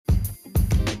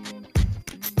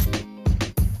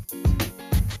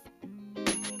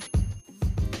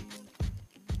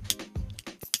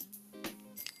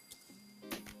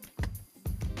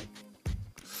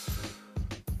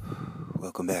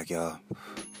Welcome back, y'all,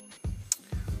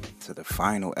 to the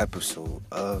final episode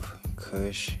of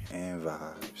Kush and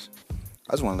Vibes.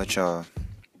 I just want to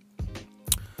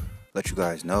let you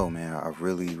guys know, man, I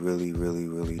really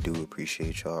do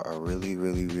appreciate y'all. I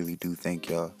really do thank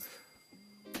y'all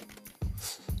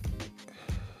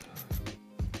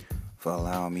for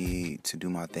allowing me to do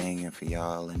my thing and for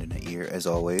y'all lending the ear as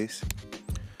always.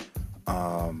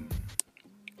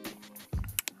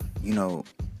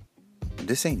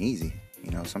 This ain't easy.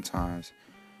 Sometimes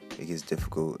it gets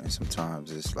difficult and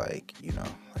sometimes it's like,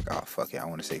 oh, fuck it. I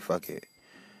want to say fuck it.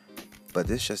 But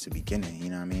this is just the beginning,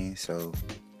 you know what I mean? So,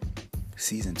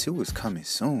 season 2 is coming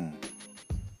soon.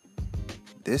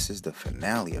 This is the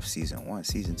finale of season 1.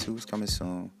 Season 2 is coming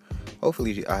soon.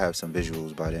 Hopefully, I have some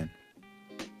visuals by then.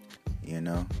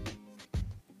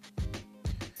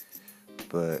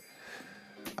 But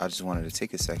I just wanted to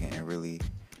take a second and really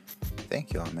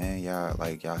thank y'all, man.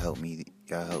 Y'all helped me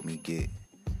get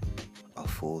a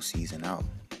full season out,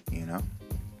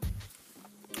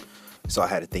 So I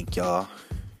had to thank y'all.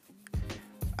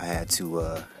 I had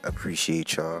to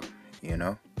appreciate y'all,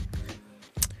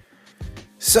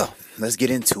 So let's get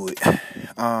into it.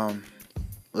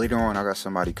 Later on, I got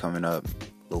somebody coming up,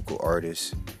 local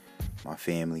artist, my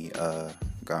family. We're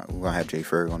gonna have Jay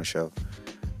Ferg on the show.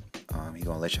 He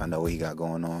gonna let y'all know what he got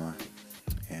going on,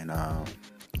 and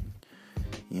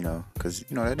cause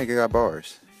that nigga got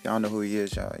bars. Y'all know who he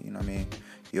is, y'all. You know what I mean?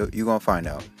 You gonna find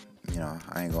out.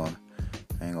 I ain't gonna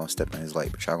step in his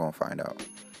light, but y'all gonna find out.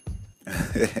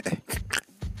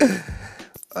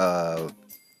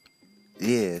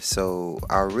 Yeah. So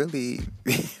I really,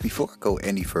 before I go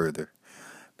any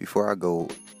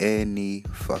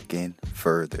fucking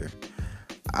further,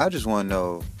 I just want to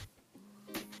know,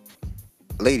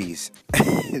 ladies.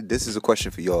 This is a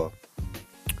question for y'all.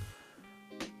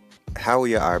 How are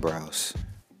your eyebrows?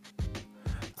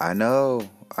 I know.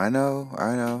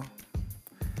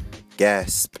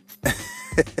 Gasp.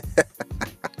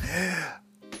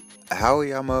 How are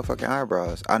y'all motherfucking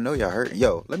eyebrows? I know y'all hurt.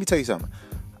 Yo, let me tell you something.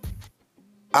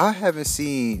 I haven't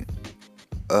seen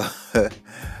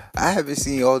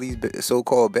all these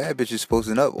so-called bad bitches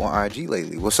posting up on IG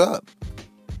lately. What's up?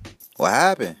 What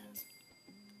happened?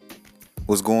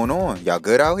 What's going on? Y'all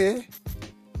good out here?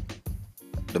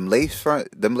 Them lace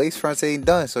fronts ain't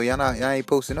done, so y'all ain't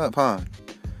posting up, huh?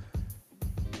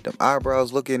 Them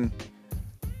eyebrows looking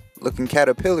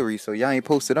caterpillary, so y'all ain't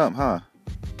posted up, huh?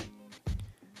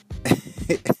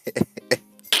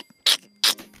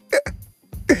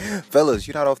 Fellas,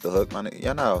 you're not off the hook, man.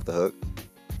 Y'all not off the hook.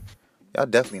 Y'all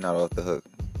definitely not off the hook.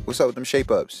 What's up with them shape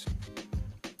ups?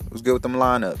 What's good with them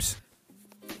lineups?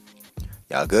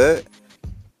 Y'all good?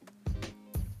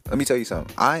 Let me tell you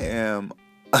something. I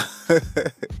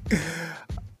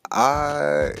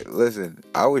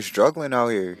was struggling out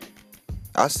here.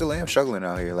 I still am struggling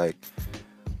out here. Like,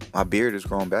 my beard is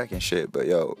growing back and shit. But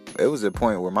yo, it was a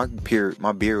point where my beard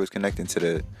was connecting to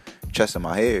the chest of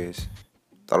my hairs.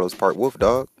 Thought it was part wolf,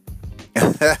 dog.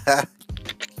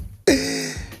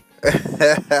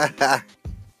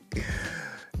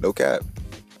 No cap.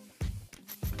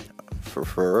 For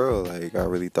real, like, I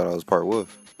really thought I was part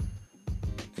wolf.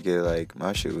 Nigga, like,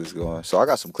 my shit was going. So I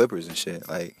got some clippers and shit.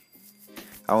 Like,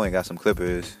 I went and got some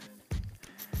clippers,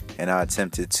 and I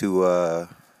attempted to,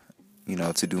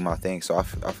 to do my thing. So I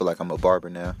feel like I'm a barber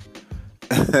now.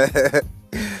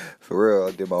 For real,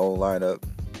 I did my own lineup.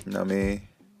 You know what I mean?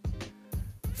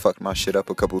 Fucked my shit up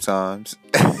a couple times.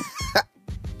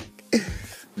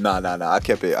 Nah. I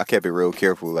kept it real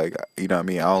careful. Like, you know what I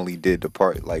mean? I only did the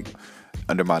part, like,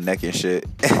 under my neck and shit.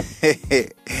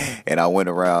 And I went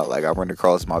around, like, I run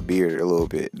across my beard a little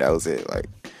bit. That was it. Like,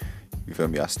 you feel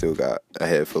me? I still got a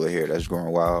head full of hair that's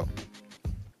growing wild.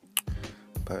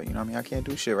 But, you know what I mean? I can't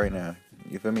do shit right now.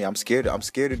 You feel me? I'm scared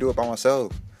to do it by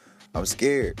myself. I'm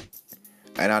scared.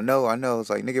 And I know. It's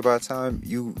like, nigga, by the time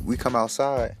we come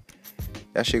outside,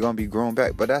 that shit gonna be grown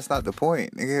back. But that's not the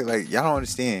point, nigga. Like, y'all don't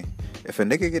understand. If a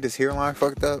nigga get his hairline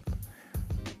fucked up,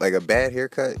 like a bad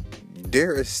haircut,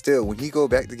 there is still, when he go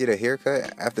back to get a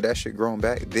haircut after that shit grown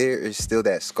back, there is still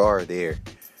that scar there.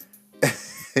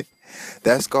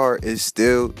 That scar is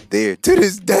still there to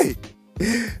this day.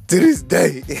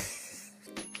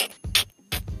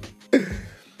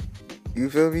 You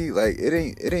feel me? Like, it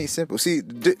ain't simple. See,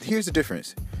 here's the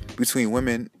difference between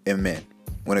women and men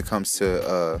when it comes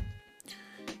to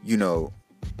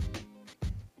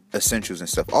essentials and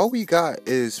stuff. All we got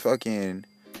is fucking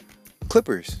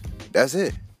clippers. That's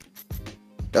it.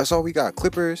 That's all we got.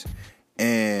 Clippers,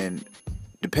 and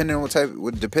depending on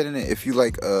if you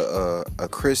like a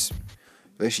crisp,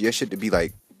 your shit to be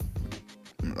like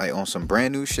on some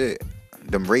brand new shit,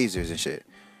 them razors and shit.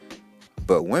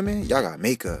 But women, y'all got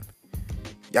makeup.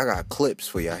 Y'all got clips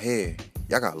for your hair.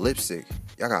 Y'all got lipstick.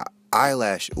 Y'all got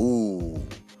eyelash. Ooh.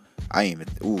 We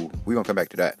gonna come back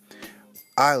to that.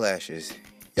 Eyelashes.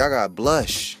 Y'all got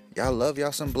blush. Y'all love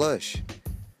y'all some blush.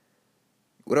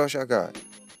 What else y'all got?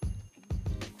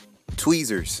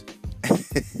 Tweezers.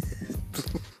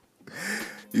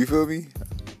 You feel me?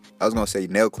 I was gonna say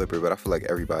nail clipper, but I feel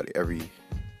like I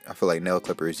feel like nail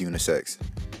clipper is unisex.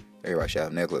 Everybody should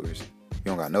have nail clippers. You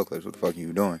don't got nail clippers, what the fuck are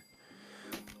you doing?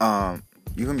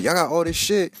 You feel me? Y'all got all this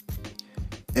shit.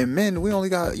 And men, we only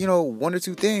got, one or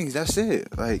two things. That's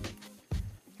it. Like,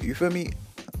 you feel me?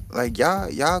 Like,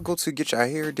 y'all go to get your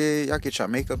hair did, y'all get your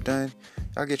makeup done,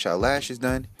 y'all get your lashes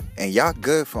done, and y'all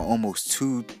good for almost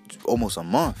a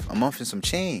month and some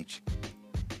change.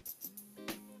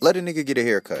 Let a nigga get a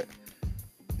haircut.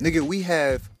 Nigga, we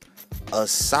have a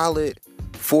solid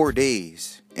 4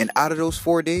 days. And out of those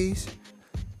 4 days,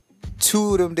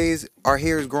 2 of them days, our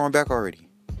hair is growing back already.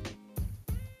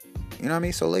 You know what I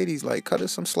mean? So ladies, like, cut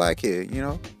us some slack here,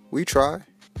 We try.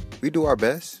 We do our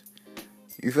best.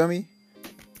 You feel me?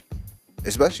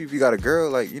 Especially if you got a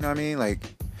girl, like, you know what I mean? Like,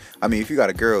 if you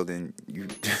got a girl, then you...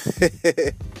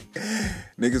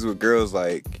 Niggas with girls,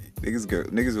 like,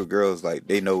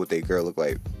 they know what they girl look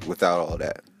like without all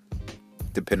that.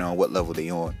 Depending on what level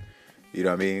they on. You know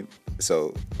what I mean?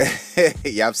 So,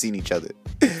 yeah, I've seen each other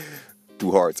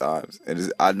through hard times.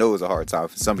 And I know it's a hard time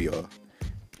for some of y'all.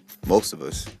 Most of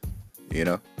us,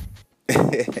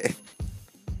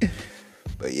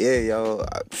 But yeah,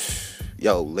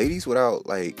 yo, ladies without,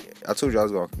 like, I told you I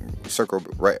was going to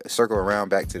circle around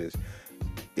back to this.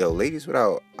 Yo, ladies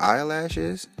without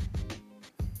eyelashes,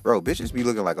 bro, bitches be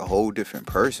looking like a whole different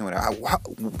person. Wow,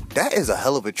 that is a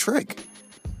hell of a trick.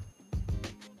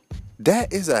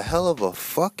 That is a hell of a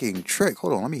fucking trick.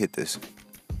 Hold on, let me hit this.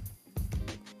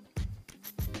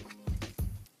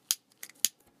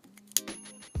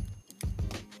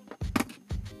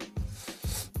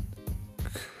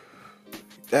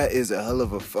 That is a hell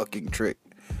of a fucking trick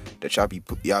that y'all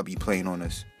be playing on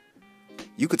us.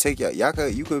 You could take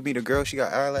you could meet a girl, she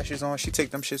got eyelashes on, she take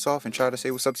them shits off and try to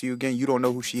say what's up to you again. You don't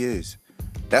know who she is.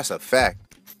 That's a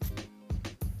fact.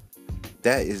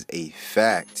 That is a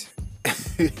fact.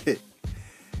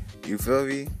 You feel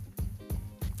me?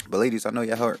 But ladies, I know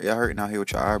y'all hurting out here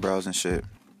with your eyebrows and shit.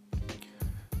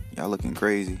 Y'all looking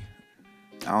crazy.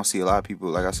 I don't see a lot of people,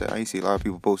 like I said, I ain't see a lot of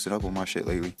people posting up on my shit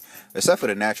lately. Except for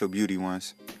the natural beauty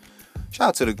ones. Shout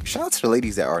out to the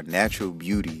ladies that are natural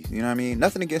beauties. You know what I mean?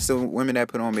 Nothing against the women that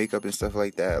put on makeup and stuff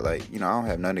like that. Like, I don't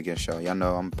have nothing against y'all. Y'all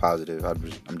know I'm positive.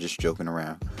 I'm just joking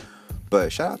around.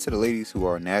 But shout out to the ladies who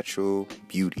are natural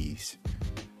beauties.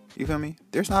 You feel me?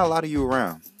 There's not a lot of you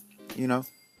around.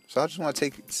 So I just want to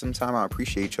take some time out and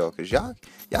appreciate y'all. Because y'all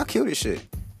kill this shit.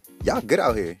 Y'all good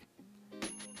out here.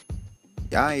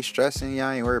 Y'all ain't stressing.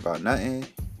 Y'all ain't worried about nothing.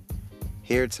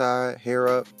 Hair tied, hair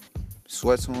up,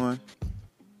 sweats on.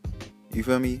 You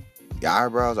feel me? Your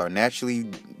eyebrows are naturally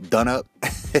done up.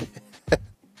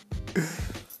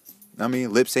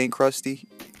 Lips ain't crusty.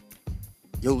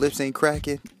 Your lips ain't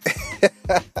cracking.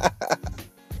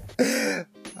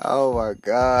 Oh my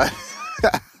God.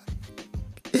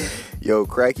 Yo,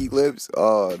 cracky lips.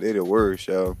 Oh, they the worst,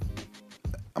 yo.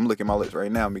 I'm looking at my lips right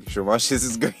now, making sure my shit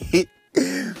is great.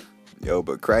 Yo,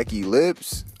 but cracky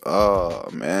lips. Oh,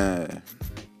 man.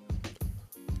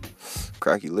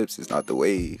 Cracky lips is not the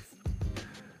wave.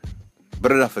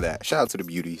 But enough of that. Shout out to the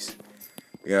beauties.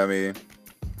 You know what I mean?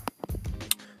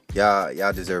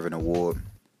 Y'all deserve an award.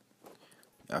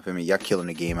 Y'all feel me? Y'all killing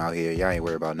the game out here. Y'all ain't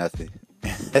worried about nothing.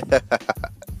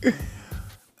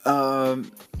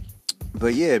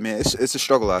 But yeah, man, it's a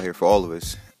struggle out here for all of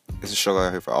us. It's a struggle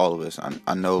out here for all of us.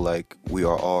 I know, like, we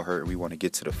are all hurt. We want to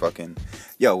get to the fucking...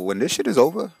 Yo, when this shit is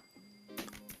over,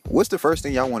 what's the first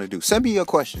thing y'all want to do? Send me your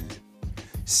questions.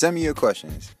 Send me the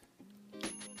questions.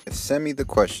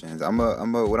 What I'm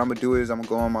gonna do is I'm gonna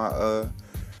go on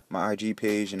my IG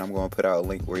page and I'm gonna put out a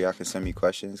link where y'all can send me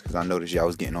questions, because I noticed y'all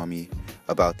was getting on me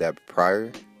about that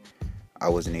prior.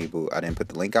 I didn't put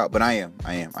the link out, but I am.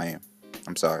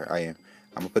 I'm sorry, I am.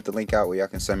 I'm gonna put the link out where y'all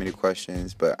can send me the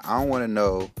questions, but I want to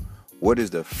know, what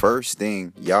is the first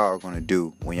thing y'all are gonna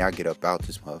do when y'all get up out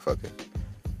this motherfucker?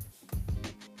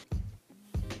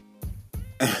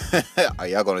 Are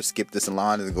y'all gonna skip the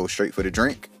salon and go straight for the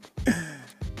drink?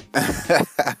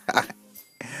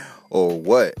 Or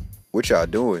what? What y'all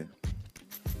doing?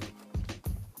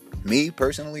 Me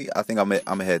personally, I think I'm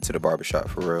gonna head to the barbershop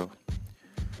for real.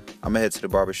 I'm gonna head to the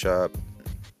barbershop.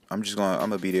 I'm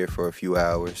gonna be there for a few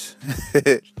hours.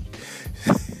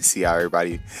 See how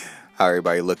everybody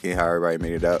looking, how everybody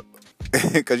made it up.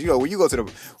 Cause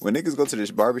when niggas go to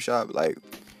this barbershop, like,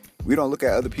 we don't look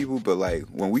at other people, but like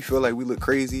when we feel like we look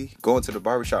crazy, going to the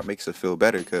barbershop makes us feel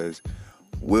better because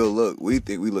we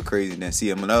think we look crazy, and then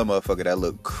see another motherfucker that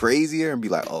look crazier and be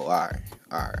like, oh, all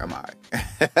right, I'm all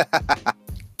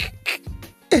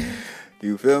right.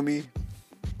 You feel me?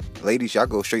 Ladies, y'all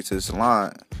go straight to the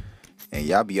salon and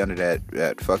y'all be under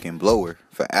that fucking blower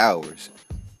for hours.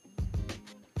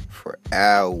 For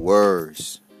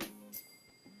hours.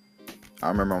 I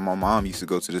remember my mom used to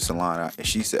go to the salon and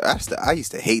she said, I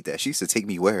used to hate that. She used to take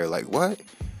me with her. Like, what?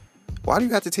 Why do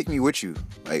you have to take me with you?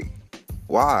 Like,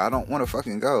 why? I don't want to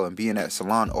fucking go and be in that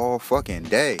salon all fucking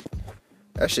day.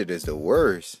 That shit is the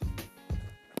worst.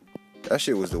 That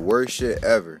shit was the worst shit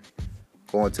ever.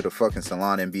 Going to the fucking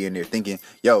salon and being there thinking,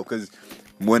 yo, cause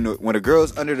when a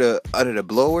girl's under the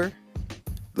blower,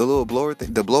 the little blower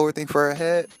thing, the blower thing for her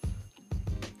head,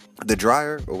 the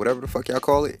dryer or whatever the fuck y'all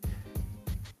call it.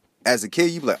 As a kid,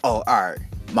 you be like, oh, all right,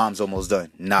 mom's almost done.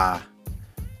 Nah.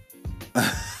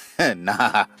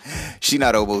 Nah. She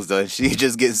not almost done. She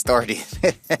just getting started.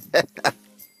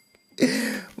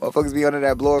 Motherfuckers be under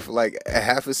that blower for like a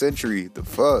half a century. The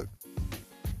fuck?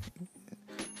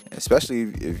 Especially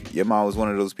if your mom was one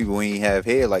of those people who ain't have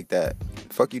hair like that.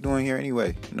 The fuck you doing here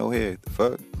anyway? No hair. The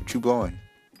fuck? What you blowing?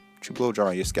 What you blow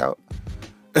drying? Your scalp?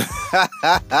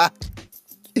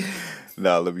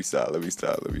 Nah, let me stop.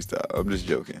 I'm just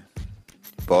joking.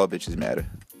 Bald bitches matter.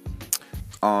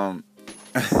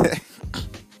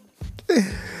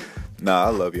 Nah, I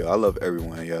love y'all. I love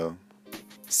everyone, yo.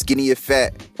 Skinny or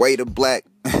fat, white or black.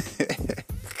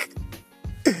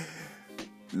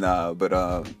 Nah,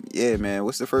 but yeah, man.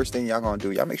 What's the first thing y'all gonna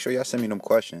do? Y'all make sure y'all send me them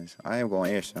questions. I am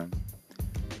gonna answer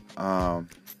them.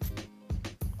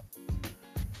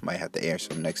 Might have to answer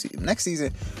them next season. Next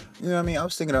season, you know what I mean? I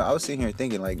was sitting here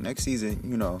thinking like next season,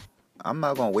 you know, I'm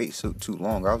not gonna wait too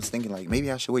long. I was thinking like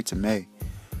maybe I should wait till May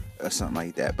or something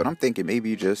like that. But I'm thinking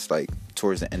maybe just like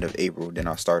towards the end of April, then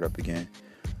I'll start up again.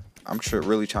 I'm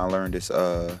really trying to learn this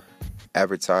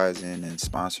advertising and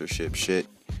sponsorship shit.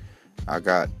 I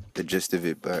got the gist of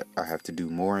it, but I have to do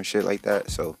more and shit like that.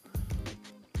 So,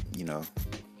 you know,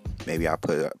 maybe I'll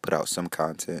put out some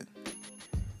content.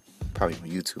 Probably on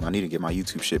YouTube. I need to get my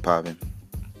YouTube shit popping.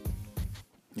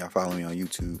 Y'all follow me on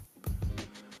YouTube.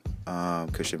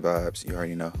 Cushion Vibes. You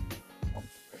already know.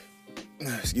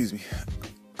 Excuse me.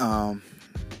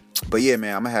 But yeah,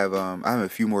 man, I have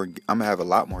a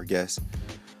lot more guests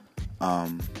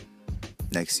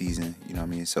next season, you know what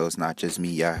I mean? So it's not just me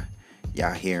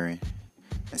y'all hearing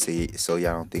and so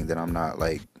y'all don't think that I'm not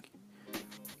like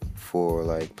for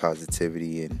like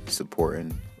positivity and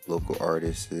supporting local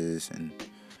artists and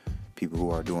people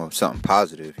who are doing something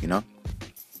positive, you know?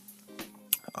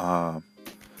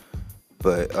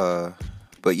 But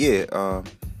yeah, I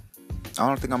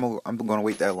don't think I'm gonna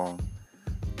wait that long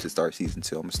to start season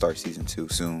 2. I'm gonna start season 2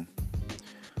 soon.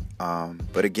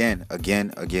 But again,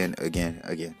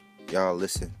 y'all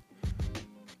listen.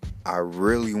 I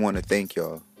really want to thank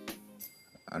y'all.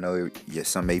 I know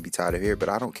some may be tired of here, but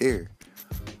I don't care.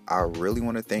 I really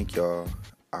want to thank y'all.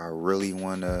 I really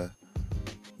want to,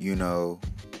 you know,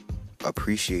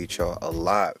 appreciate y'all a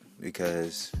lot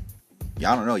because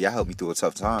y'all don't know, y'all helped me through a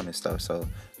tough time and stuff. So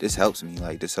this helps me.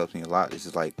 Like, this helps me a lot. This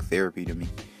is like therapy to me.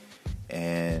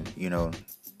 And, you know,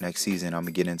 next season I'm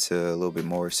gonna get into a little bit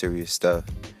more serious stuff,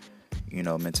 you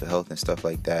know, mental health and stuff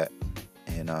like that.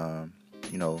 And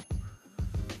you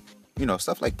know,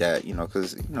 stuff like that, you know,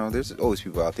 because, you know, there's always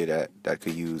people out there that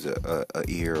could use a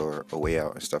ear or a way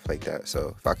out and stuff like that.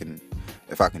 So if I can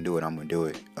do it, I'm gonna do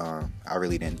it. I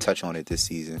really didn't touch on it this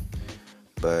season,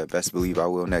 but best believe I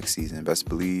will next season. Best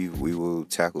believe we will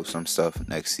tackle some stuff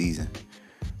next season,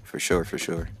 for sure.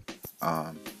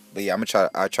 But yeah,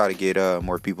 I try to get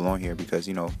more people on here because,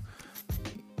 you know,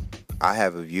 I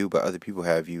have a view, but other people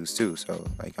have views too. So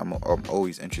like I'm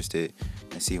always interested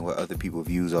in seeing what other people's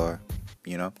views are,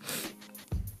 you know.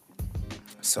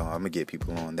 So I'm gonna get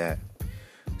people on that.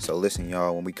 So listen,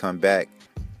 y'all, when we come back,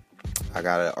 I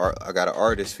got an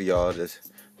artist for y'all to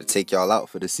take y'all out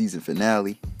for the season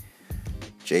finale.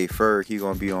 Jay Ferg, he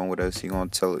gonna be on with us. He gonna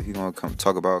come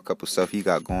talk about a couple stuff he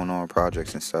got going on,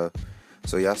 projects and stuff.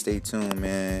 So y'all stay tuned,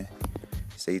 man.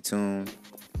 Stay tuned,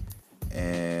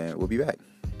 and we'll be back.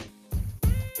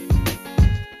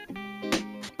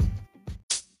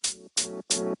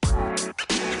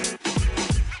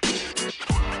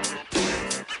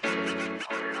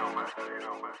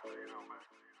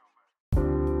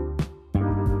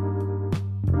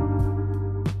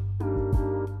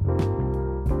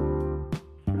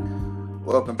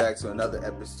 Welcome back to another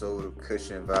episode of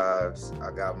Cushion Vibes.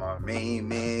 I got my main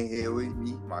man here with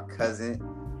me, my cousin,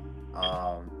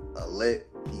 Alit.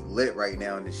 He lit right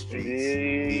now in the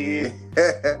streets.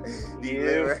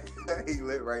 Yeah. He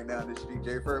lit right now in the street.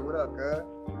 J Ferg, what up, cuz?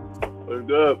 What's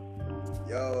good?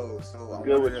 Yo, so I'm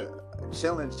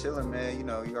chilling, man. You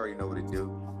know, you already know what to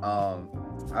do. I'm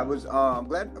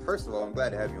glad. First of all, I'm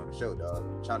glad to have you on the show, dog.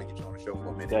 I'm trying to get you on the show for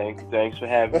a minute. Thanks for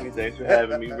having me. Thanks for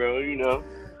having me, bro. You know.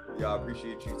 Yeah, I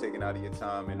appreciate you taking out of your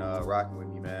time and rocking with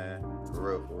me, man.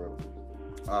 For real.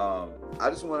 I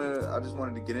just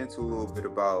wanted to get into a little bit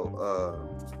about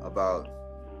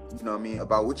you know what I mean,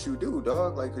 about what you do,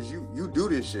 dog. Like, cause you do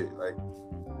this shit, like,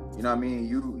 you know what I mean.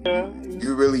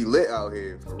 You really lit out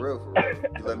here, for real.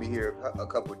 You let me hear a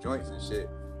couple joints and shit,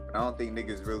 but I don't think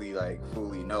niggas really like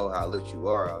fully know how lit you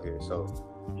are out here. So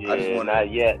yeah, I just wanna... not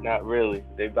yet, not really.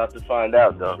 They about to find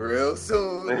out though, real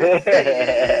soon.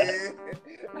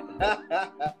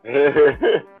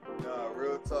 Nah,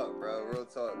 real talk, bro. Real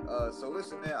talk. So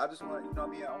listen, man. I just want, you know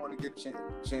what I mean. I want to give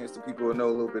chance to people to know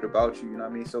a little bit about you. You know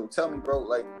what I mean. So tell me, bro.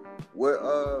 Like,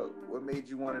 what made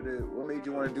you want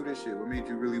to do this shit? What made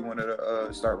you really want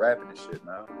to start rapping this shit,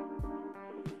 man?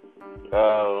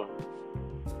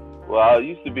 Well, I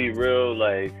used to be real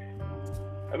like.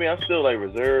 I mean, I'm still like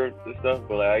reserved and stuff,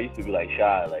 but like I used to be like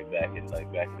shy, like back in the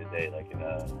day, like in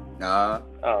I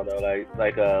don't know,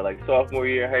 like sophomore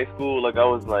year in high school, like I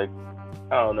was like.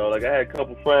 I don't know, like I had a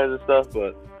couple friends and stuff,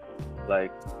 but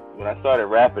like when I started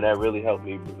rapping, that really helped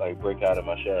me like break out of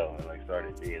my shell and like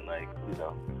started being like, you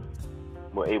know,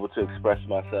 more able to express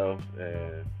myself.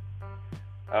 And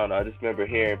I don't know, I just remember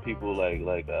hearing people like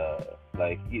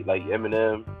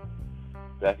Eminem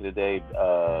back in the day,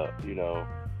 you know,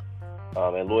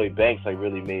 and Lloyd Banks like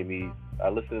really made me.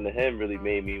 Listening to him really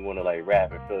made me want to like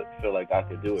rap and feel like I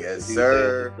could do it. Yes,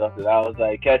 sir. Stuff that I was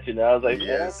like catching. I was like, man,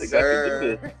 yes, I think sir. I could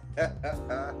do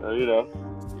this. You know.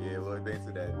 Yeah, Lloyd Banks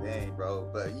with that thing, bro.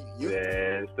 But you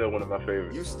it's still one of my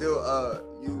favorites. You still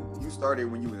you started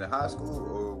when you was in high school,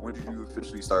 or when did you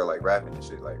officially start like rapping and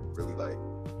shit? Like really like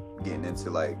getting into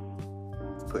like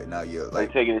putting out your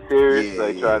like taking it serious,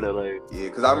 trying to like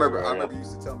because I remember you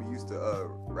used to tell me you used to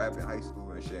rap in high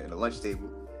school and shit in the lunch table.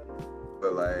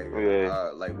 But like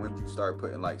when did you start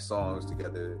putting like songs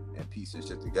together and piece and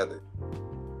shit together?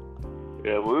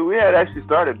 Yeah, we had actually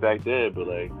started back then, but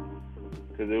like,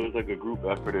 cause it was like a group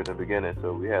effort in the beginning,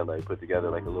 so we had like put together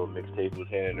like a little mixtape was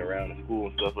handed around in school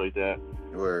and stuff like that.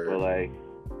 Word. But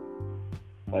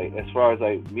like as far as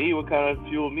like me, what kind of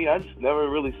fueled me, I just never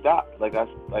really stopped. I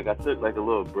took like a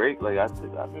little break. Like I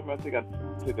took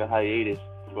a hiatus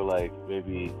for like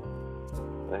maybe.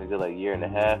 Like a good like year and a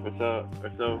half or so.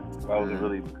 I wasn't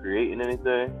really creating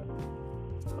anything.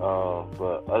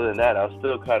 But other than that, I was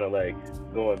still kind of like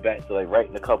going back to like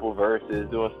writing a couple verses,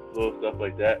 doing little stuff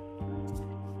like that.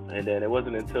 And then it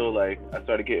wasn't until like I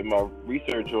started getting my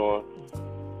research on,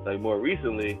 like more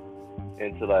recently,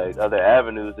 into like other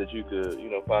avenues that you could, you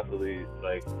know, possibly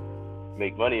like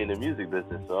make money in the music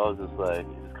business. So I was just like,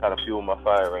 it's kind of fueling my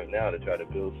fire right now to try to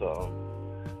build something.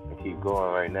 Keep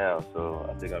going right now, so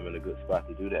I think I'm in a good spot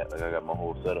to do that. Like I got my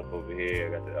whole setup over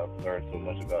here. I've learned so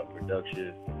much about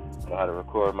production. I know how to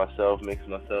record myself, mix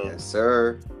myself. Yes,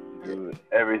 sir. Do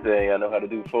everything. I know how to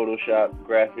do Photoshop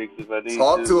graphics if I need to.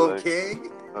 Talk to him, like, King.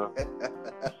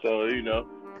 So you know,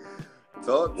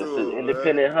 talk to him. An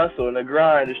independent hustle and a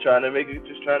grind, just trying to make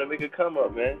it come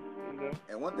up, man. You know?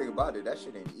 And one thing about it, that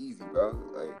shit ain't easy, bro.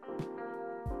 Like.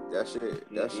 That shit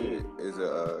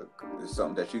is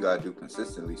something that you gotta do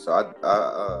consistently. So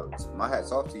my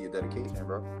hat's off to your dedication,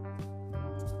 bro.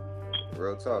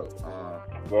 Real talk,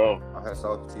 bro. My hat's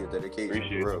off to your dedication,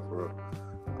 Appreciate for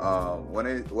real. One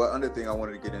other thing I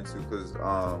wanted to get into because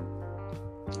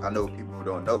I know people who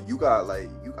don't know you got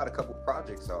a couple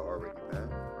projects out already, man.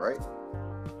 Right?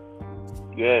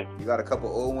 Yeah. You got a couple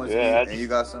old ones, and you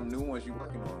got some new ones you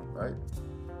working on, right?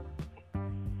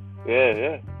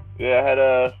 Yeah.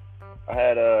 I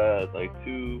had like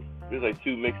two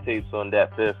mixtapes on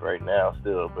that fifth right now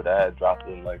still, but I had dropped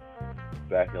them like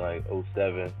back in like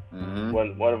 07. Mm-hmm.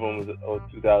 One of them was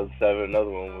 2007.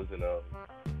 Another one was in the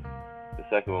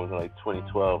second one was in like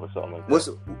 2012 or something like that. What's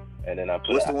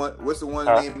the one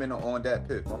name on that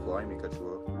pit? My fault, I didn't mean to cut you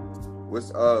off. What's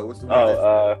the one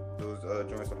those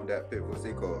joints on that pit? What's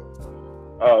it called?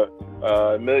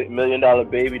 $1 Million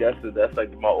Baby. That's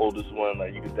like my oldest one.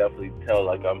 Like you can definitely tell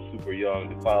like I'm super young.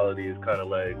 The quality is kind of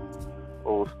like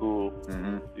old school.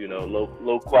 Mm-hmm. You know,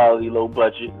 low quality, low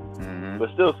budget, mm-hmm.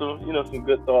 but still some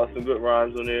good thoughts, some good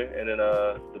rhymes on there. And then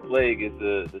The Plague is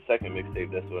the second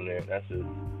mixtape that's on there. That's just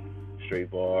straight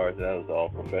bars. And that was all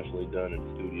professionally done in the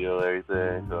studio,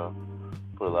 everything. So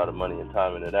put a lot of money and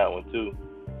time into that one too.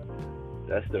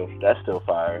 That's still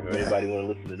fire. If anybody want to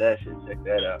listen to that shit, check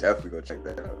that out. Definitely go check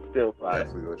that out. Still fire.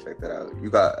 Definitely go check that out. You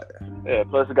got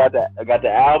Plus I got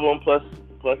the album plus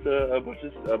a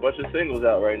bunch of singles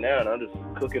out right now, and I'm just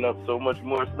cooking up so much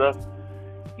more stuff,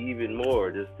 even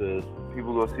more. Just to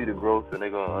people gonna see the growth and they're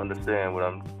gonna understand what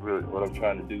I'm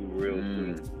trying to do real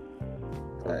soon.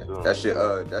 Right. That's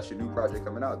your new project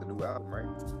coming out, the new album, right?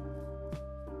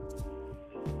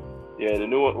 Yeah, the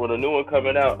new one. Well, the new one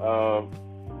coming out.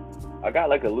 I got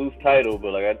like a loose title,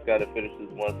 but like I just gotta finish this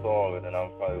one song, and then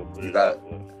I'm probably gonna put it out.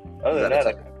 Other than that,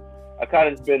 I kind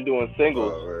of just been doing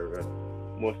singles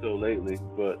more so lately.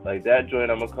 But like that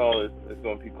joint, I'm gonna call it. It's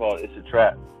gonna be called "It's a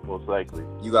Trap," most likely.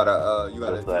 You got a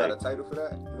title for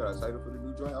that? You got a title for the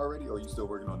new joint already, or are you still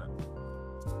working on that?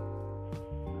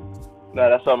 No,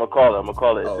 that's what I'm gonna call it. I'm gonna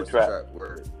call it "It's a Trap."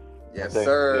 Word. Yes,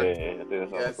 sir. Yeah, I think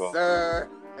that's what yes, sir.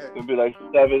 It's gonna be like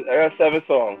seven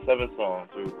songs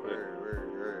real quick.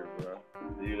 Word, bro.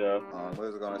 You know. What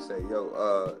was I gonna say?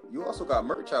 Yo, you also got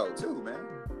merch out too, man.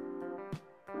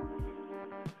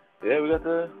 Yeah, we got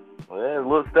a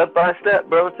little step by step,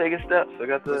 bro. Taking steps. I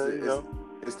got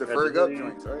it's the Ferg Up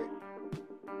joints, right?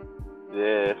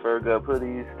 Yeah, Ferg Up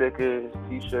hoodies, stickers,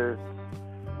 t-shirts.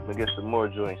 I'm gonna get some more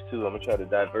joints too. I'm gonna try to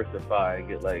diversify and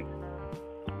get like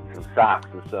some socks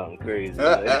or something crazy.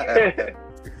 Like,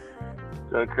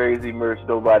 some crazy merch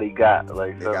nobody got.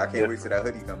 Like, nigga, I can't wait till that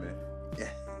hoodie come in.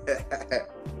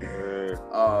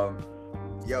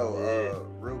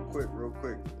 Real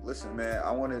quick. Listen, man,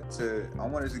 I wanted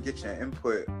to get your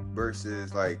input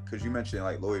versus like, cause you mentioned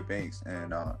like Lloyd Banks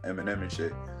and Eminem and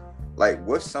shit. Like,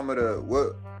 what's some of the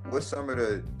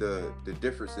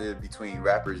differences between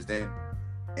rappers then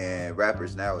and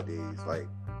rappers nowadays? Like,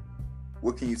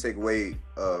 what can you take away?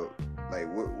 Like,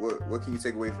 what can you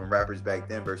take away from rappers back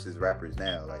then versus rappers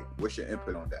now? Like, what's your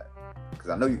input on that? Because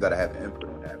I know you gotta have an input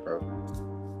on that, bro.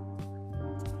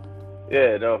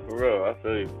 Yeah, no, for real. I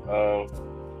feel you.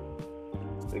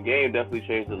 The game definitely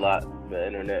changed a lot. The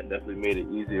internet definitely made it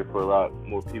easier for a lot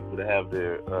more people to have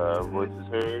their voices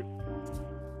heard.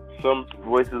 Some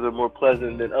voices are more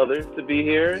pleasant than others to be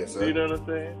heard. Yes, you know what I'm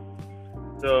saying?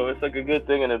 So it's like a good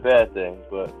thing and a bad thing.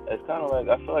 But it's kind of like,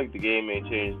 I feel like the game ain't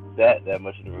changed that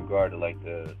much in regard to like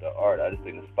the art. I just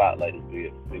think the spotlight is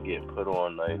getting put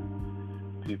on like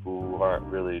people who aren't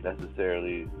really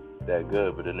necessarily that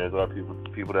good, but then there's other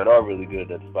people that are really good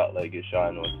that the spotlight gets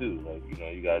shined on too. Like,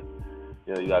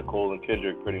 you got Cole and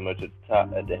Kendrick pretty much at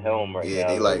the helm right now. Yeah,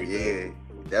 they like, yeah,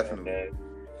 definitely.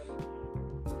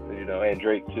 And, and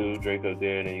Drake too. Drake up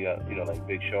there, and then you got like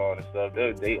Big Sean and stuff.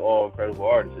 They all incredible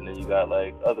artists, and then you got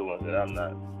like other ones that I'm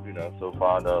not so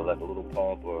fond of, like a Little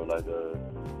Pump or like a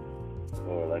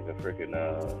freaking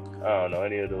I don't know,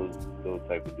 any of those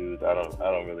type of dudes. I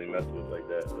don't really mess with like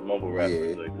that. The mumble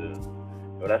rappers like this.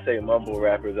 When I say mumble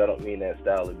rappers, I don't mean that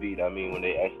style of beat. I mean when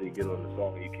they actually get on the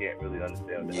song, you can't really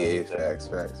understand what they're saying. Facts.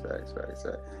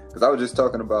 Because I was just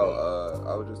talking about that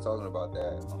I was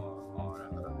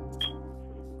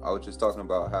just talking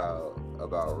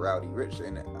about Rowdy Rich,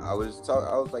 and I was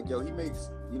like, yo, he makes,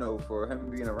 for him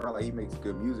being around, like, he makes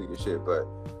good music and shit. But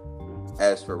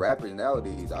as for rappers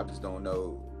nowadays, I just don't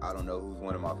know. I don't know who's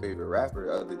one of my favorite rappers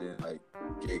other than like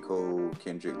J. Cole,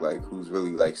 Kendrick, like who's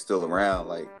really like still around,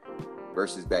 like.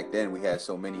 Versus back then, we had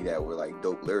so many that were like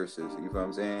dope lyricists. You feel what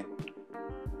I'm saying?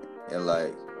 And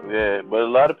like, yeah, but a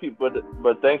lot of people,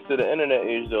 but thanks to the internet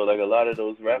age though, like a lot of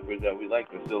those rappers that we like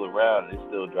are still around and they're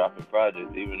still dropping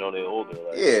projects, even though they're older.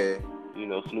 Like, yeah.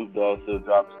 Snoop Dogg still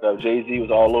dropping stuff. Jay-Z was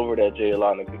all over that Jay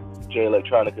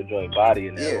Electronica joint Body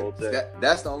and that whole thing.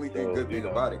 That's the only good thing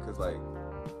about it, because like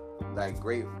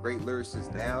great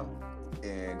lyricists now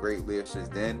and great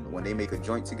lyricists then, when they make a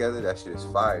joint together, that shit is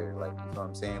fire. Like, you know what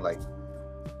I'm saying? Like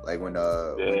when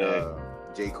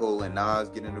J. Cole and Nas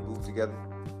get in the booth together,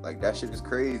 like that shit is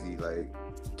crazy. Like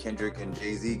Kendrick and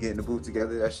Jay-Z get in the booth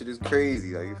together, that shit is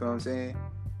crazy. Like, you feel what I'm saying?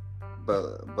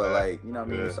 But like, you know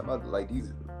what I mean? Some other like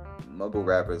these mumble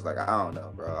rappers, like, I don't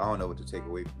know, bro. I don't know what to take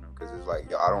away from them, because it's like,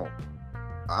 yo, I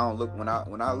don't look when I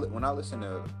listen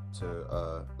to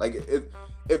like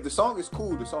if the song is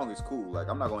cool, the song is cool. Like,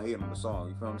 I'm not gonna hate on the song.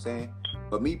 You feel what I'm saying?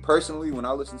 But me personally, when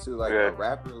I listen to like a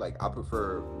rapper, like I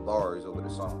prefer bars over the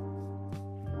song.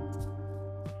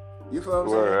 You feel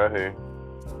what I'm saying? I hear.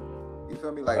 You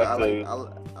feel me? Like I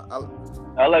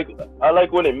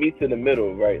like when it meets in the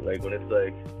middle, right? Like when it's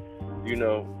like,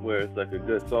 where it's like a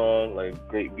good song, like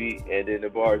great beat, and then the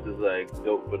bars is like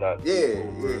dope but not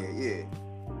too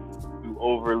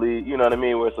overly, you know what I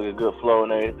mean? Where it's like a good flow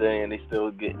and everything, and they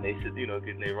still getting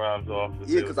their rhymes off.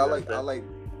 Yeah, because I like.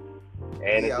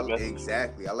 And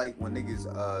exactly. I like when niggas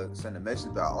send a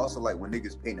message, but I also like when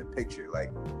niggas paint a picture.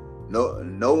 Like No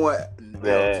one. Yo,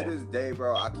 Man. to this day,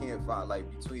 bro, I can't find like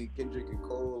between Kendrick and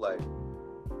Cole, like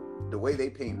the way they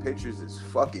paint pictures is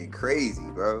fucking crazy,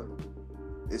 bro.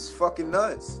 It's fucking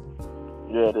nuts.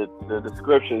 Yeah, the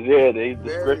descriptions, yeah, they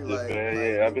Very descriptive, man. like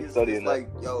Yeah, I've been niggas, studying it's that. like,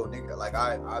 yo, nigga, like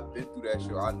I've been through that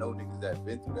shit. I know niggas that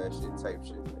been through that shit type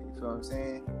shit. Like, you feel what I'm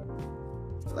saying?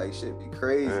 Like shit be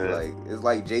crazy. Yeah. Like it's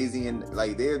like Jay-Z and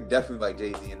like they're definitely like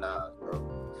Jay-Z and Nas, bro.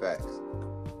 Facts.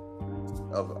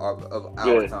 Of our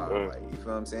time. Like, you feel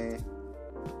what I'm saying?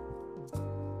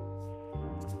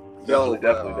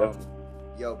 Definitely.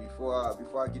 Yo, before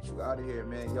I get you out of here,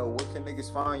 man, yo, where can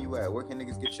niggas find you at? Where can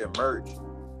niggas get your merch?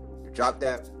 Drop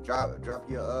your drop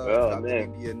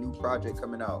your new project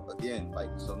coming out again, like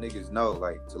so niggas know,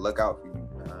 like to look out for you,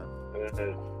 man.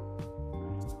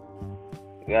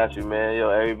 Got you, man. Yo,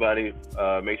 everybody,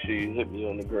 make sure you hit me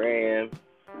on the gram.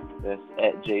 That's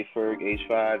at JayFerg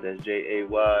H5. That's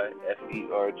JayFerg.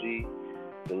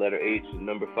 The letter H is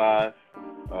number 5.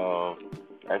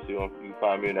 Actually, you can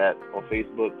find me on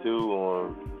Facebook too,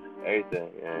 on everything.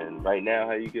 And right now,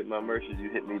 how you get my merch is you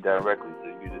hit me directly. So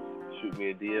you just shoot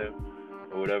me a DM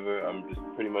or whatever. I'm just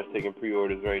pretty much taking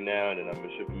pre-orders right now, and then I'm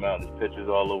gonna ship them out. There's pictures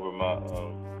all over my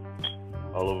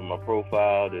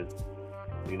profile. There's,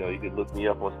 you know, you can look me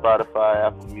up on Spotify,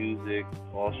 Apple Music,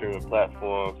 all streaming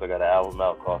platforms. I got an album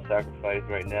out called Sacrifice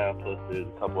right now. Plus, there's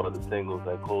a couple other singles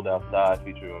like Cold Outside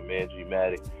featuring my man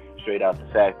G-Matic, Straight Out the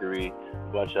Factory, a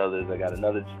bunch of others. I got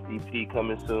another EP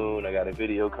coming soon. I got a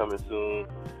video coming soon.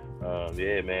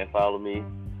 Yeah, man, follow me.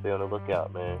 Stay on the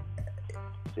lookout, man.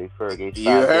 JayFerg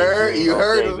H5. You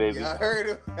heard him, baby. I heard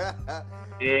him.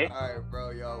 Yeah. All right, bro.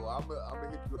 Yo, I'm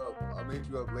gonna hit you up. I'm gonna hit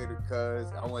you up later, cuz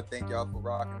I want to thank y'all for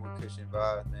rocking with Cushion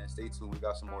Vibes, man. Stay tuned. We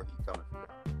got some more heat coming for y'all.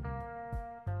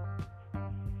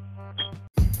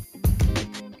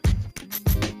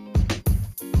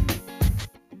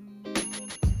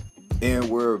 And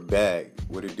we're back.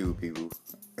 What it do, people?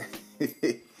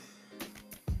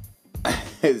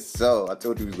 So I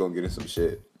told you we was gonna get in some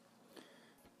shit.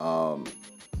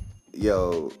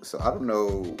 Yo, so I don't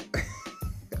know.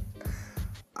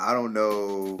 I don't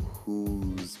know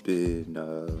who's been.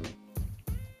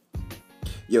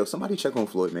 Yo, somebody check on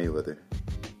Floyd Mayweather.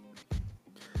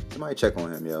 Somebody check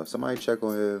on him, yo. Somebody check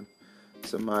on him.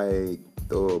 Somebody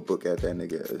throw a book at that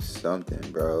nigga or something,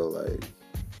 bro. Like,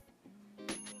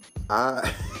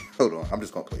 hold on. I'm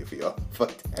just gonna play it for y'all.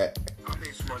 Fuck that. I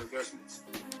made smart investments.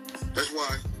 That's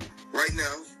why, right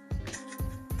now,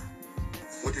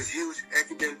 with this huge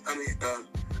academic,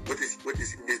 with this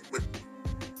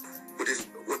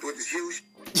huge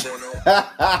going on.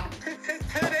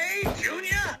 Today,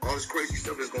 Junior. All this crazy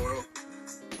stuff that's going on.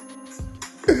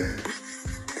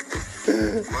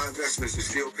 My investments are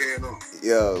still paying off.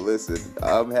 Yo, listen,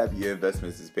 I'm happy your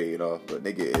investments is paying off, but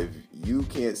nigga, if you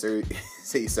can't say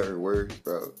certain words,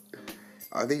 bro,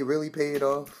 are they really paying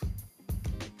off?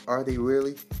 Are they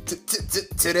really?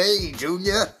 Today,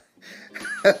 Junior.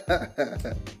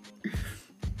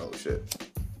 Oh shit.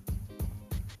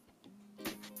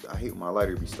 I hate when my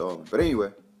lighter be stalling. But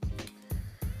anyway.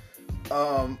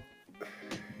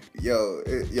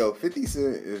 Yo, 50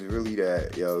 Cent is really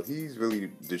that. Yo, he's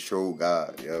really the troll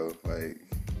god, yo. Like,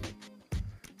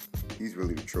 he's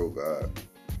really the troll god.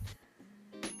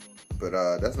 But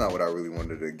that's not what I really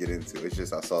wanted to get into. It's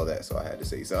just I saw that, so I had to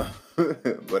say something.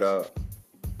 But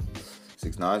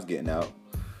 6ix9ine's getting out.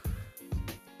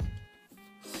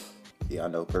 Yeah, I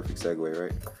know, perfect segue,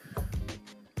 right?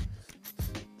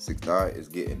 6ix9ine is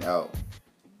getting out.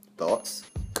 Thoughts,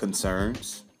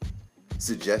 concerns,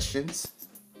 suggestions?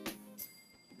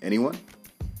 Anyone?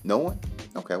 No one?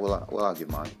 Okay, well I'll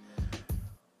give mine.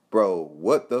 Bro,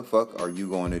 what the fuck are you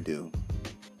going to do?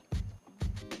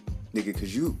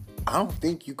 Nigga, I don't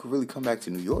think you could really come back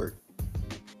to New York.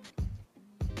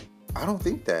 I don't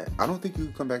think that. I don't think you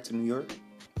can come back to New York.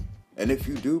 And if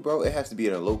you do, bro, it has to be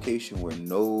at a location where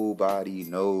nobody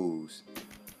knows.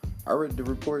 I read the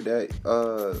report that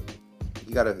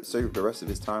he gotta serve the rest of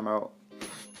his time out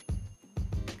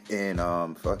in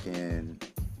fucking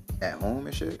at home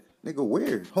and shit. Nigga,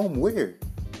 where? Home where?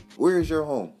 Where is your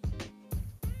home?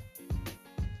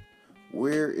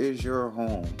 Where is your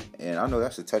home? And I know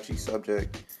that's a touchy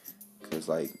subject, cause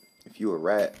like if you a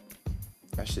rat,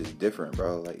 that shit's different,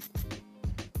 bro. Like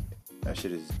that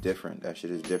shit is different.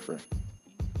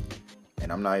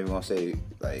 And I'm not even gonna say,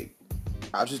 like,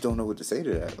 I just don't know what to say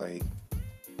to that. Like,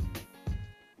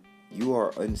 you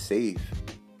are unsafe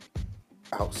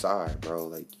outside, bro.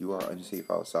 Like, you are unsafe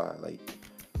outside. Like,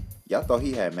 y'all thought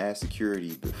he had mass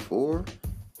security before?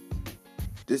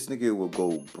 This nigga will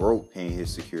go broke paying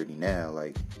his security now.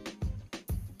 Like,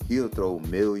 he'll throw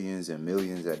millions and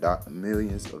millions of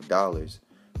dollars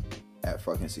at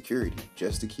fucking security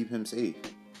just to keep him safe,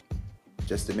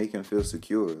 just to make him feel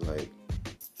secure. Like,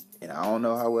 and I don't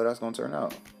know how well that's gonna turn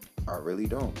out. I really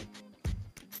don't.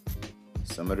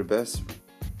 Some of the best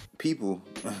people,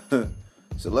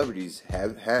 celebrities,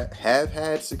 have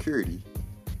had security,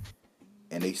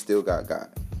 and they still got.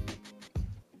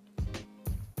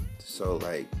 So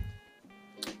like,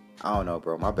 I don't know,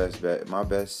 bro. My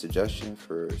best suggestion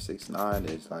for 6ix9ine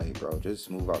is like, bro, just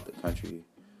move out the country,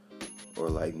 or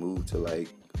like move to like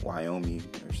Wyoming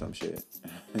or some shit.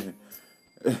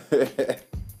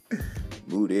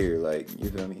 Move there, like, you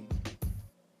feel me?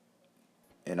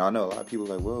 And I know a lot of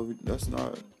people are like, well, that's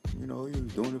not, he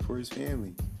was doing it for his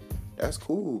family. That's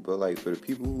cool, but like for the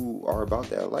people who are about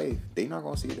that life, they not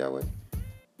gonna see it that way.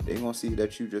 They gonna see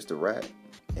that you just a rat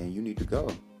and you need to go.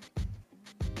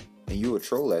 And you a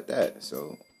troll at that,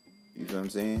 so, you feel what I'm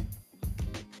saying?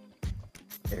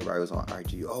 Everybody was on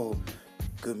IG, oh,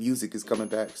 good music is coming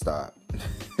back. Stop.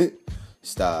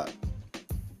 Stop.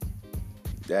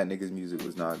 That nigga's music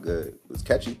was not good. It was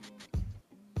catchy.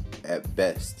 At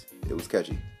best, it was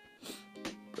catchy.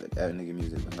 But that nigga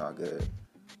music was not good.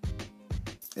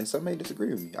 And some may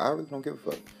disagree with me. I really don't give a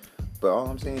fuck. But all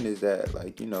I'm saying is that,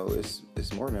 like,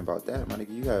 it's more than about that, my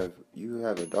nigga. You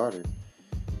have a daughter.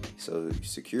 So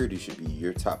security should be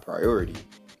your top priority.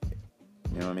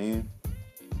 You know what I mean?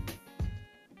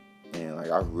 And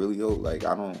like, I really hope, like,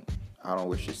 I don't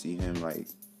wish to see him like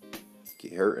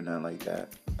get hurt or nothing like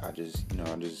that. I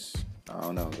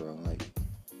don't know, bro. Like,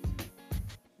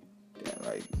 yeah,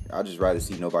 like, I'd just rather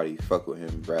see nobody fuck with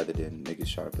him rather than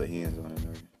niggas try to put hands on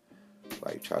him or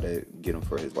like try to get him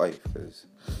for his life, because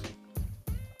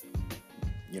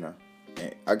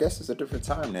and I guess it's a different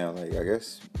time now. Like, I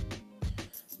guess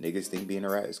niggas think being a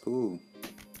rat is cool.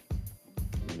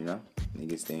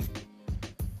 Niggas think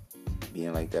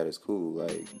being like that is cool.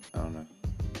 Like, I don't know.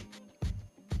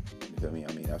 You feel me?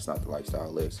 I mean, that's not the lifestyle I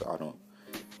live, so I don't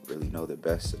really know the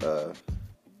best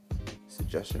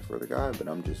suggestion for the guy, but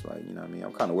I'm just like,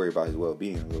 I'm kind of worried about his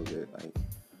well-being a little bit. Like,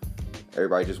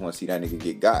 everybody just want to see that nigga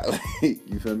get got. Like,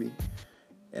 you feel me?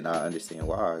 And I understand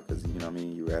why, because,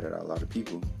 you ratted out a lot of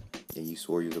people, and you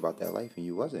swore you was about that life, and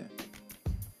you wasn't.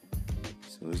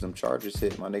 As soon as them charges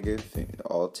hit, my nigga,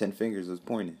 all 10 fingers was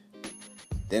pointing.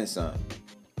 Then some.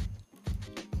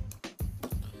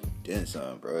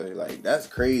 Bro. Like, that's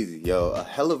crazy, yo. A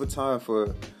hell of a time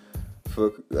for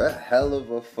a hell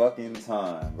of a fucking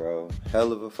time, bro.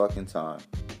 Hell of a fucking time.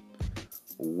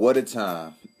 What a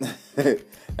time.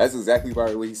 That's exactly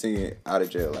probably what he's singing out of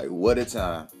jail. Like, what a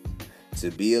time to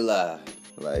be alive.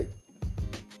 Like,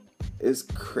 it's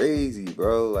crazy,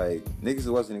 bro. Like, niggas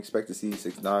wasn't expecting to see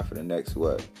 6ix9ine for the next,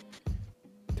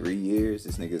 3 years?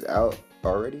 This nigga's out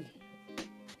already,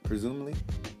 presumably.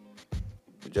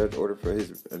 The judge ordered for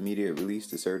his immediate release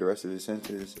to serve the rest of his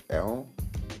sentence at home.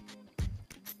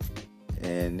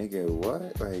 And nigga,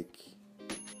 what? Like,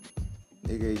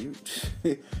 nigga,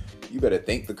 you better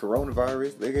thank the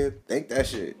coronavirus, nigga. Thank that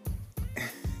shit.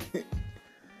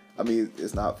 I mean,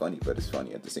 it's not funny, but it's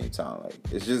funny at the same time. Like,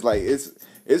 it's just like,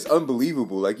 it's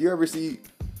unbelievable. Like, you ever see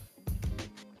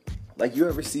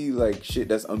like shit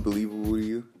that's unbelievable to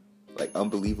you? Like,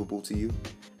 unbelievable to you?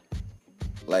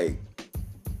 Like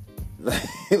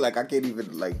I can't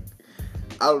even, like,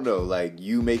 I don't know, like,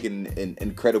 you making an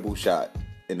incredible shot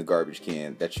in the garbage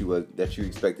can that you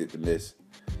expected to miss.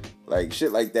 Like,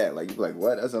 shit like that. Like, you be like,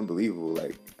 what? That's unbelievable.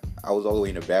 Like, I was all the way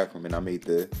in the bathroom and I made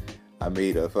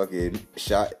a fucking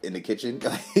shot in the kitchen.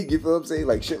 You feel what I'm saying?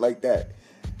 Like, shit like that.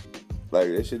 Like,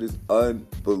 that shit is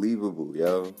unbelievable,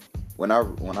 yo. When I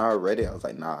read it, I was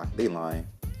like, nah, they lying.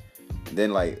 And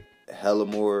then, like, hella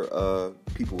more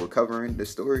people were covering the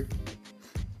story.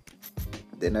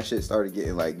 Then that shit started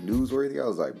getting, like, newsworthy. I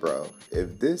was like, bro,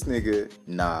 if this nigga,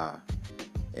 nah.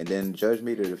 And then the judge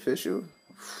made it official.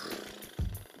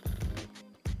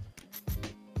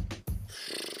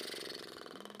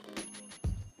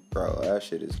 Bro, that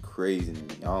shit is crazy to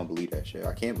me. I don't believe that shit.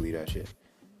 I can't believe that shit.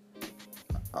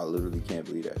 I literally can't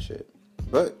believe that shit.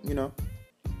 But,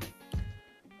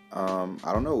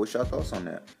 I don't know. What's your thoughts on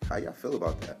that? How y'all feel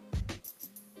about that?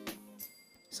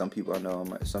 Some people I know,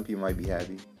 some people might be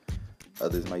happy.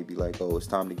 Others might be like, oh, it's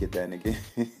time to get that nigga.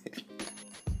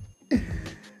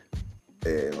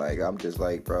 And, like, I'm just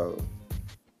like, bro,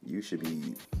 you should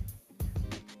be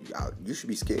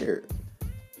scared.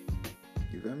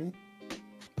 You feel me?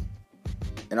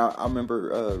 And I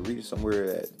remember reading somewhere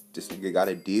that this nigga got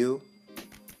a deal,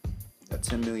 a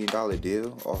 $10 million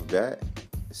deal off bat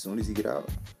as soon as he get out.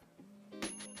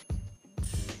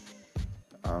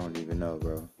 I don't even know,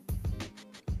 bro.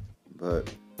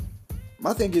 But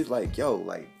my thing is, like, yo,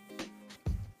 like,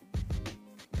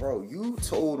 bro, you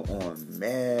told on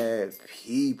mad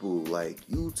people. Like,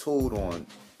 you told on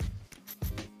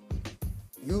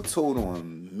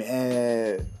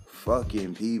mad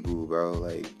fucking people, bro.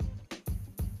 Like,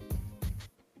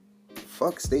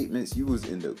 fuck statements. You was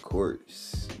in the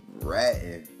courts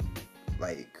ratting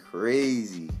like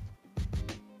crazy.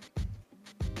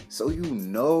 So you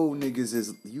know niggas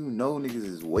is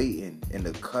waiting in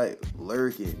the cut,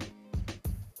 lurking.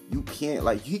 You can't,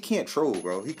 like, he can't troll,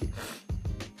 bro.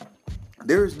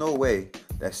 There is no way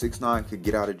that 6ix9ine could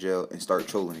get out of jail and start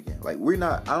trolling again. Like,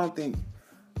 I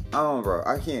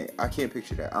can't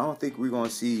picture that. I don't think we're gonna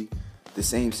see the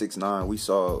same 6ix9ine we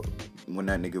saw when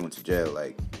that nigga went to jail.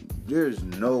 Like, there's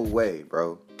no way,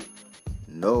 bro.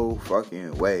 No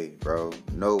fucking way, bro.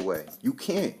 No way. You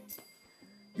can't,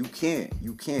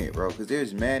 bro. Because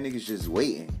there's mad niggas just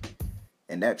waiting.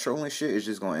 And that trolling shit is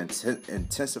just gonna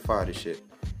intensify the shit.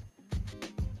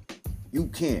 You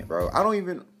can't, bro.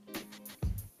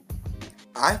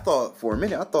 I thought for a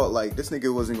minute, like this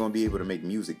nigga wasn't gonna be able to make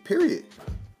music, period.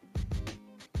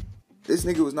 This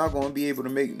nigga was not gonna be able to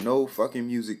make no fucking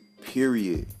music,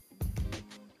 period.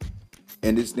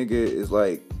 And this nigga is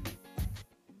like,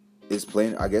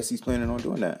 I guess he's planning on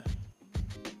doing that.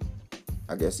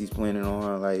 I guess he's planning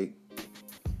on, like,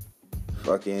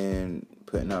 fucking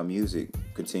putting out music,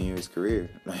 continue his career.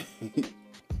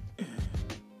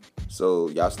 So,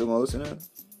 y'all still gonna listen to him?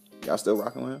 Y'all still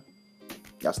rocking with him?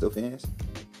 Y'all still fans?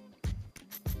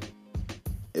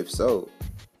 If so,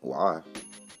 why?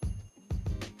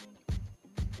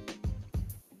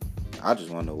 I just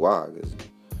wanna know why, because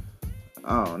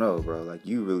I don't know, bro. Like, I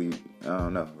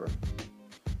don't know, bro.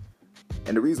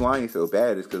 And the reason why I ain't feel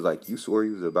bad is because, like, you swore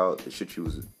you was about the shit you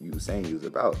was saying you was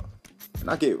about. And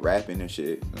I get rapping and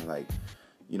shit, and, like,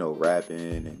 you know,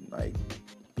 rapping and, like,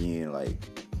 being, like,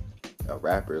 a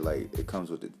rapper, like, it comes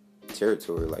with the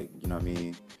territory, like, you know what I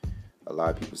mean? A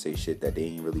lot of people say shit that they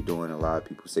ain't really doing. A lot of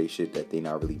people say shit that they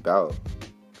not really about.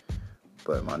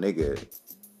 But, my nigga,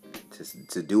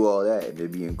 to do all that and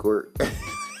then be in court,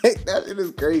 that shit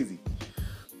is crazy.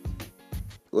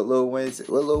 What Lil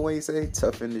Wayne say?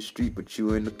 Tough in the street, but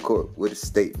you in the court with a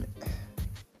statement.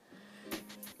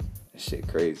 That shit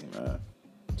crazy, man.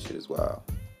 Shit is wild.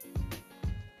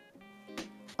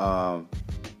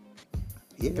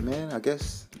 Yeah, man, I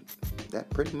guess that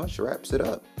pretty much wraps it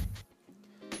up.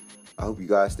 I hope you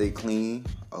guys stay clean.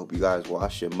 I hope you guys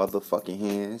wash your motherfucking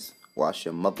hands, wash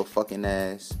your motherfucking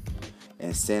ass,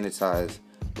 and sanitize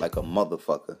like a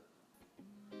motherfucker.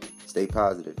 Stay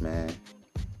positive, man.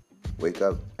 Wake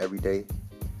up every day.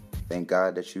 Thank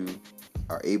God that you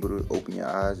are able to open your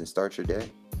eyes and start your day.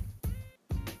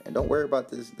 And don't worry about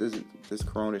this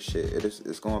corona shit.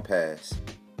 It's going to pass.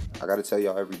 I got to tell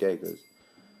y'all every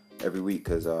week,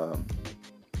 because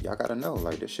y'all got to know,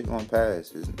 like, this shit going to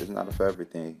pass. It's not a forever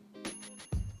thing.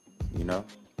 You know?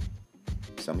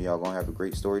 Some of y'all going to have a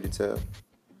great story to tell.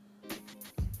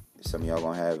 Some of y'all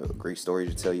going to have a great story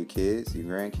to tell your kids, your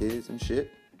grandkids and shit.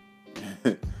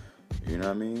 You know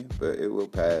what I mean? But it will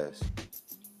pass.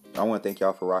 I want to thank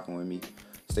y'all for rocking with me.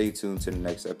 Stay tuned to the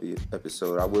next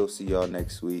episode. I will see y'all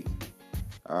next week.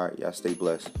 All right, y'all stay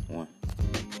blessed. One.